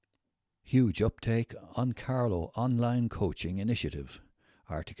Huge uptake on Carlow online coaching initiative.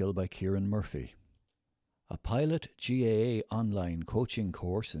 Article by Kieran Murphy. A pilot GAA online coaching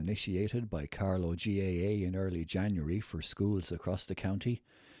course initiated by Carlow GAA in early January for schools across the county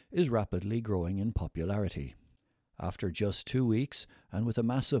is rapidly growing in popularity. After just 2 weeks, and with a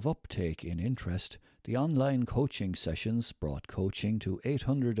massive uptake in interest, the online coaching sessions brought coaching to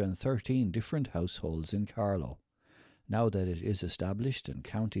 813 different households in Carlow. Now that it is established and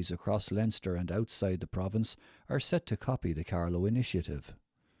counties across Leinster and outside the province are set to copy the Carlow initiative.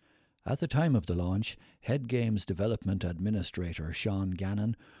 At the time of the launch, Head Games Development Administrator Sean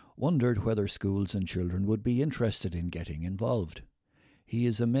Gannon wondered whether schools and children would be interested in getting involved. He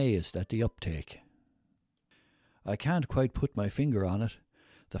is amazed at the uptake. "I can't quite put my finger on it.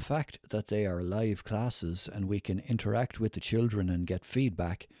 The fact that they are live classes and we can interact with the children and get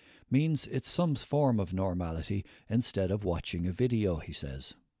feedback means it's some form of normality instead of watching a video," he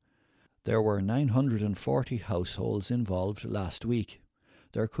says. There were 940 households involved last week.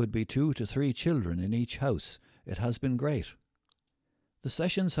 There could be 2 to 3 children in each house. It has been great. The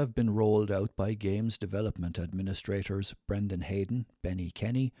sessions have been rolled out by Games Development Administrators Brendan Hayden, Benny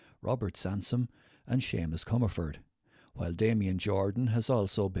Kenny, Robert Sansom and Seamus Comerford, while Damien Jordan has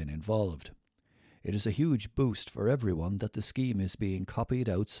also been involved. It is a huge boost for everyone that the scheme is being copied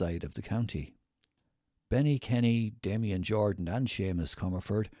outside of the county. Benny Kenny, Damien Jordan and Seamus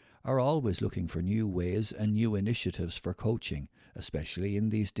Comerford are always looking for new ways and new initiatives for coaching, especially in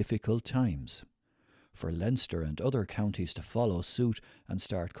these difficult times. For Leinster and other counties to follow suit and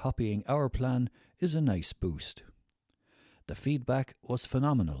start copying our plan is a nice boost. The feedback was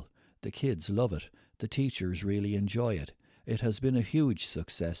phenomenal. The kids love it. The teachers really enjoy it. It has been a huge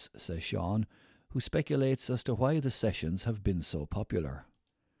success, says Sean, who speculates as to why the sessions have been so popular.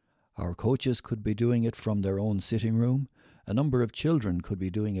 Our coaches could be doing it from their own sitting room. A number of children could be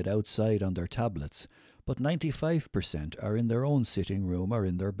doing it outside on their tablets, but 95% are in their own sitting room or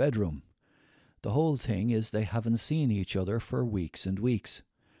in their bedroom. The whole thing is they haven't seen each other for weeks and weeks.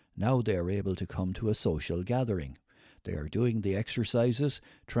 Now they are able to come to a social gathering. They are doing the exercises,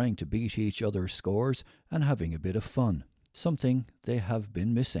 trying to beat each other's scores and having a bit of fun, something they have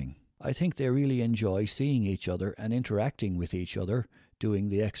been missing. I think they really enjoy seeing each other and interacting with each other, doing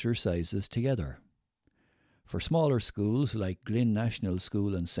the exercises together. For smaller schools like Glynn National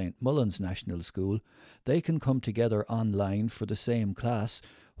School and St Mullins National School, they can come together online for the same class,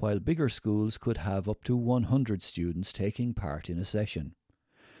 while bigger schools could have up to 100 students taking part in a session.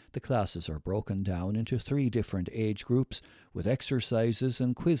 The classes are broken down into 3 different age groups with exercises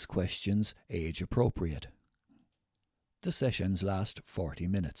and quiz questions age appropriate. The sessions last 40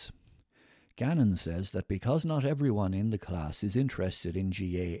 minutes. Gannon says that because not everyone in the class is interested in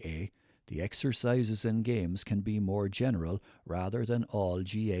GAA, the exercises and games can be more general rather than all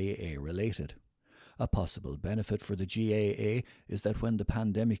GAA related. A possible benefit for the GAA is that when the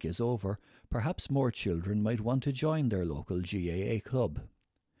pandemic is over, perhaps more children might want to join their local GAA club.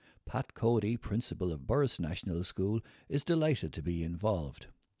 Pat Cody, principal of Burris National School, is delighted to be involved.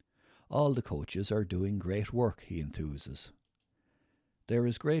 All the coaches are doing great work, he enthuses. There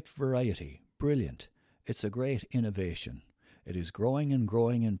is great variety, brilliant. It's a great innovation. It is growing and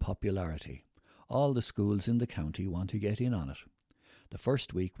growing in popularity. All the schools in the county want to get in on it. The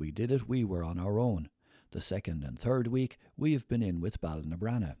first week we did it, we were on our own. The second and third week, we have been in with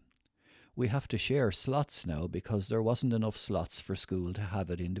Ballinabranna. We have to share slots now because there wasn't enough slots for school to have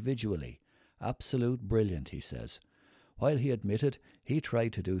it individually. Absolute brilliant, he says. While he admitted he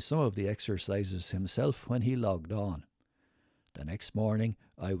tried to do some of the exercises himself when he logged on. The next morning,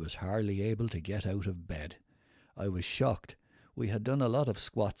 I was hardly able to get out of bed. I was shocked. We had done a lot of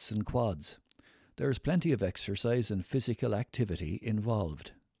squats and quads. There is plenty of exercise and physical activity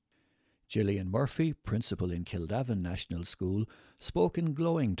involved. Gillian Murphy, principal in Kildavin National School, spoke in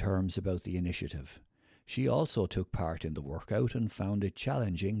glowing terms about the initiative. She also took part in the workout and found it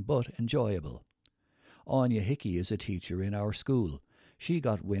challenging but enjoyable. Anya Hickey is a teacher in our school. She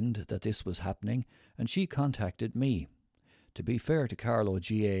got wind that this was happening and she contacted me. To be fair to Carlow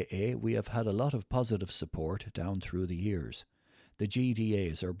GAA, we have had a lot of positive support down through the years. The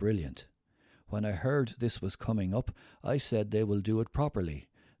GDAs are brilliant. When I heard this was coming up, I said they will do it properly.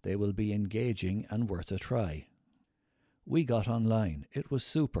 They will be engaging and worth a try. We got online. It was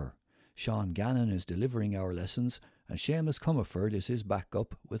super. Sean Gannon is delivering our lessons and Seamus Comerford is his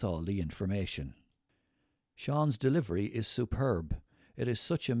backup with all the information. Sean's delivery is superb. It is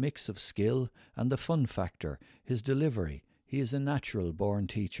such a mix of skill and the fun factor, his delivery. He is a natural-born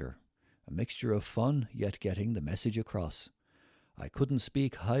teacher. A mixture of fun, yet getting the message across. I couldn't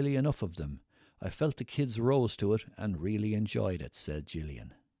speak highly enough of them. I felt the kids rose to it and really enjoyed it, said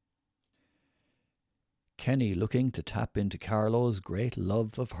Gillian. Kenny looking to tap into Carlow's great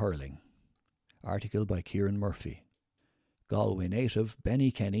love of hurling. Article by Kieran Murphy. Galway native Benny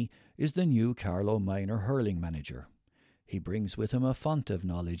Kenny is the new Carlow minor hurling manager. He brings with him a font of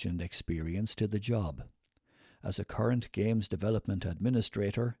knowledge and experience to the job. As a current Games Development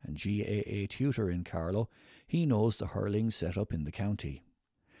Administrator and GAA tutor in Carlow, he knows the hurling setup in the county.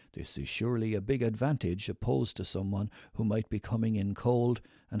 This is surely a big advantage opposed to someone who might be coming in cold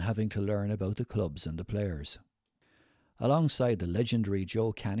and having to learn about the clubs and the players. Alongside the legendary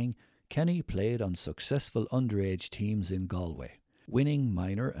Joe Canning, Kenny played on successful underage teams in Galway, winning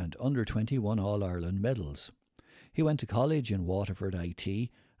minor and under-21 All-Ireland medals. He went to college in Waterford IT,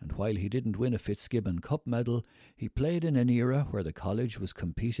 and while he didn't win a Fitzgibbon Cup medal, he played in an era where the college was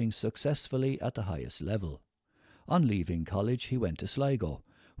competing successfully at the highest level. On leaving college, he went to Sligo,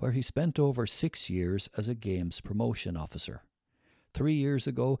 where he spent over 6 years as a Games Promotion Officer. 3 years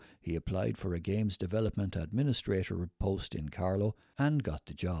ago, he applied for a Games Development Administrator post in Carlow and got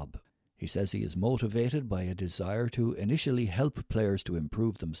the job. He says he is motivated by a desire to initially help players to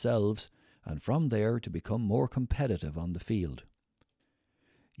improve themselves and from there to become more competitive on the field.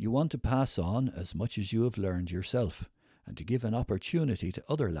 You want to pass on as much as you have learned yourself and to give an opportunity to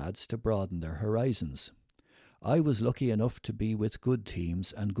other lads to broaden their horizons. I was lucky enough to be with good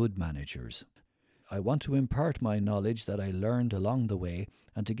teams and good managers. I want to impart my knowledge that I learned along the way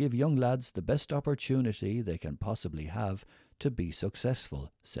and to give young lads the best opportunity they can possibly have to be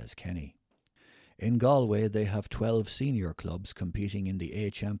successful, says Kenny. In Galway they have 12 senior clubs competing in the A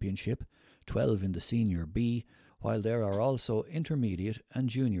Championship, 12 in the Senior B, while there are also intermediate and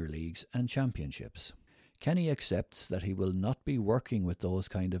junior leagues and championships. Kenny accepts that he will not be working with those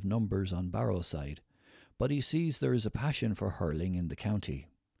kind of numbers on Barrowside, but he sees there is a passion for hurling in the county.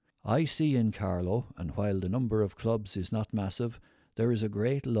 I see in Carlow, and while the number of clubs is not massive, there is a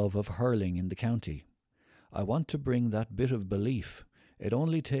great love of hurling in the county. I want to bring that bit of belief. It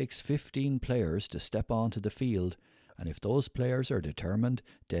only takes 15 players to step onto the field, and if those players are determined,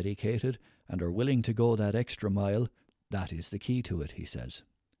 dedicated, and are willing to go that extra mile, that is the key to it, he says.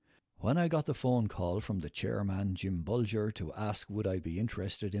 When I got the phone call from the chairman, Jim Bulger, to ask would I be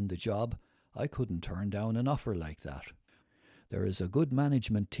interested in the job, I couldn't turn down an offer like that. There is a good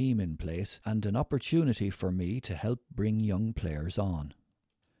management team in place and an opportunity for me to help bring young players on.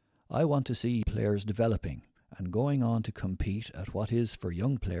 I want to see players developing and going on to compete at what is, for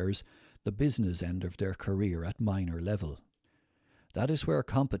young players, the business end of their career at minor level. That is where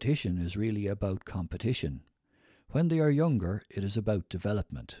competition is really about competition. When they are younger, it is about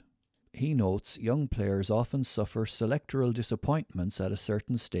development. He notes young players often suffer selectoral disappointments at a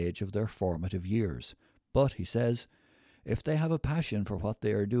certain stage of their formative years, but, he says, if they have a passion for what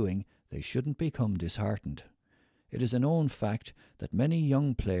they are doing, they shouldn't become disheartened. It is a known fact that many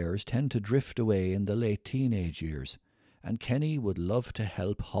young players tend to drift away in the late teenage years, and Kenny would love to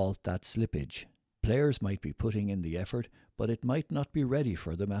help halt that slippage. Players might be putting in the effort, but it might not be ready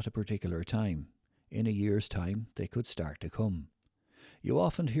for them at a particular time. In a year's time, they could start to come. You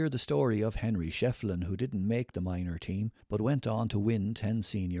often hear the story of Henry Shefflin, who didn't make the minor team, but went on to win 10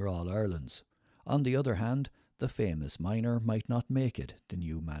 senior All-Irelands. On the other hand, the famous minor might not make it, the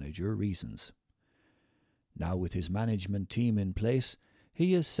new manager reasons. Now with his management team in place,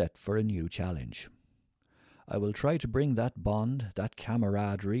 he is set for a new challenge. I will try to bring that bond, that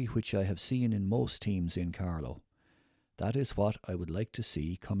camaraderie which I have seen in most teams in Carlow. That is what I would like to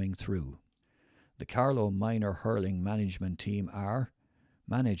see coming through. The Carlow minor hurling management team are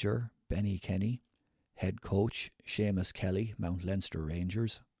manager Benny Kenny, head coach Seamus Kelly, Mount Leinster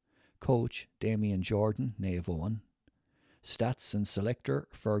Rangers, coach Damien Jordan, Naomh Eoin, stats and selector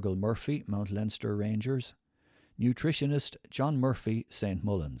Fergal Murphy, Mount Leinster Rangers, nutritionist John Murphy, St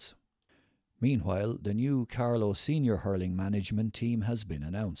Mullins. Meanwhile, the new Carlow senior hurling management team has been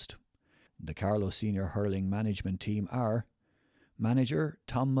announced. The Carlow senior hurling management team are manager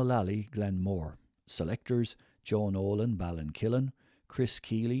Tom Mullally, Glenmore, selectors Joan Olin, Ballinkillen, Chris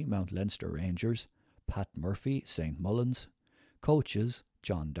Keeley, Mount Leinster Rangers, Pat Murphy, St Mullins, coaches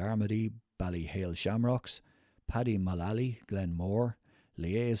John Darmody, Ballyhale Shamrocks, Paddy Mullally, Glenmore,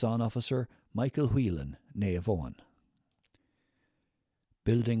 liaison officer Michael Whelan, Naomh Eoin.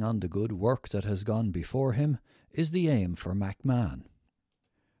 Building on the good work that has gone before him is the aim for McMahon.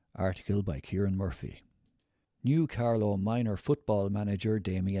 Article by Kieran Murphy. New Carlow minor football manager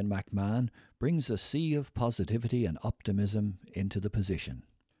Damien McMahon brings a sea of positivity and optimism into the position.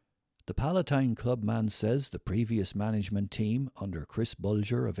 The Palatine clubman says the previous management team, under Chris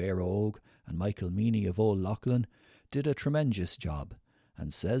Bulger of Éire Óg and Michael Meany of Old Loughlin, did a tremendous job,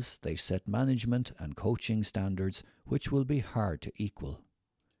 and says they set management and coaching standards which will be hard to equal.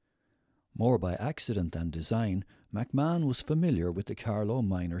 More by accident than design, McMahon was familiar with the Carlow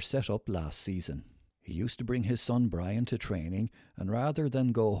minor setup last season. He used to bring his son Brian to training, and rather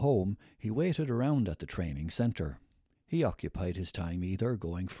than go home, he waited around at the training centre. He occupied his time either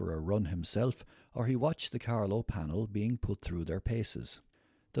going for a run himself, or he watched the Carlow panel being put through their paces.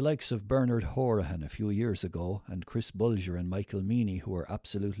 The likes of Bernard Horahan a few years ago, and Chris Bulger and Michael Meany, who were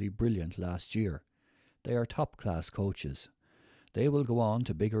absolutely brilliant last year. They are top-class coaches. They will go on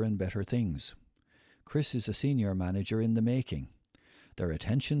to bigger and better things. Chris is a senior manager in the making. Their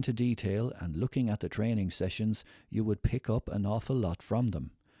attention to detail and looking at the training sessions, you would pick up an awful lot from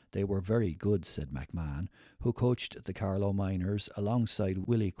them. They were very good, said McMahon, who coached the Carlow Miners alongside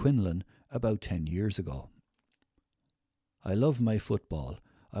Willie Quinlan about 10 years ago. I love my football.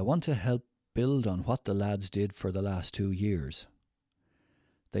 I want to help build on what the lads did for the last 2 years.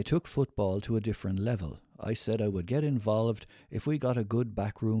 They took football to a different level. I said I would get involved if we got a good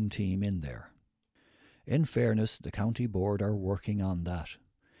backroom team in there. In fairness, the county board are working on that.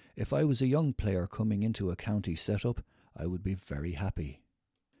 If I was a young player coming into a county setup, I would be very happy.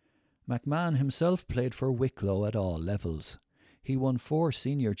 McMahon himself played for Wicklow at all levels. He won 4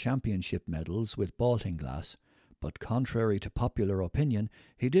 senior championship medals with Baltinglass, but contrary to popular opinion,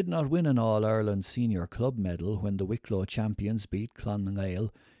 he did not win an All-Ireland senior club medal when the Wicklow champions beat Clongail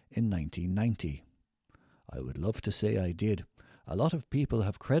in 1990. I would love to say I did. A lot of people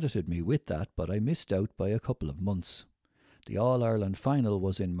have credited me with that, but I missed out by a couple of months. The All-Ireland final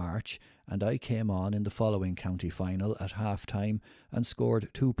was in March, and I came on in the following county final at half-time and scored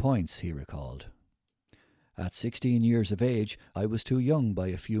 2 points, he recalled. At 16 years of age, I was too young by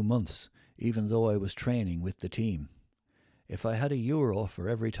a few months, even though I was training with the team. If I had €1 for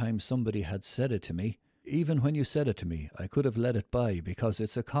every time somebody had said it to me, even when you said it to me, I could have let it by because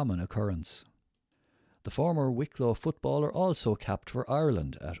it's a common occurrence. The former Wicklow footballer also capped for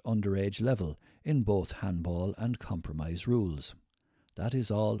Ireland at underage level in both handball and compromise rules. That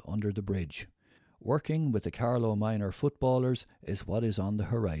is all under the bridge. Working with the Carlow minor footballers is what is on the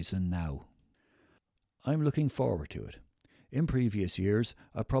horizon now. I'm looking forward to it. In previous years,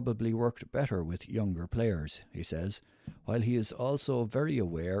 I probably worked better with younger players, he says, while he is also very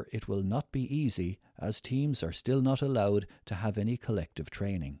aware it will not be easy as teams are still not allowed to have any collective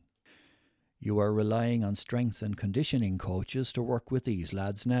training. You are relying on strength and conditioning coaches to work with these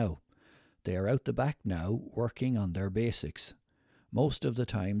lads now. They are out the back now working on their basics. Most of the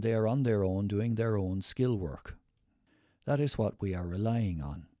time they are on their own doing their own skill work. That is what we are relying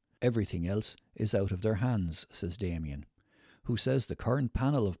on. Everything else is out of their hands, says Damien, who says the current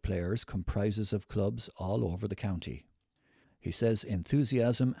panel of players comprises of clubs all over the county. He says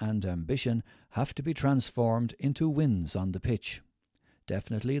enthusiasm and ambition have to be transformed into wins on the pitch.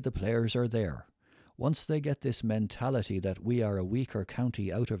 Definitely the players are there. Once they get this mentality that we are a weaker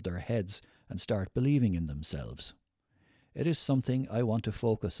county out of their heads and start believing in themselves. It is something I want to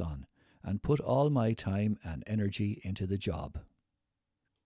focus on and put all my time and energy into the job.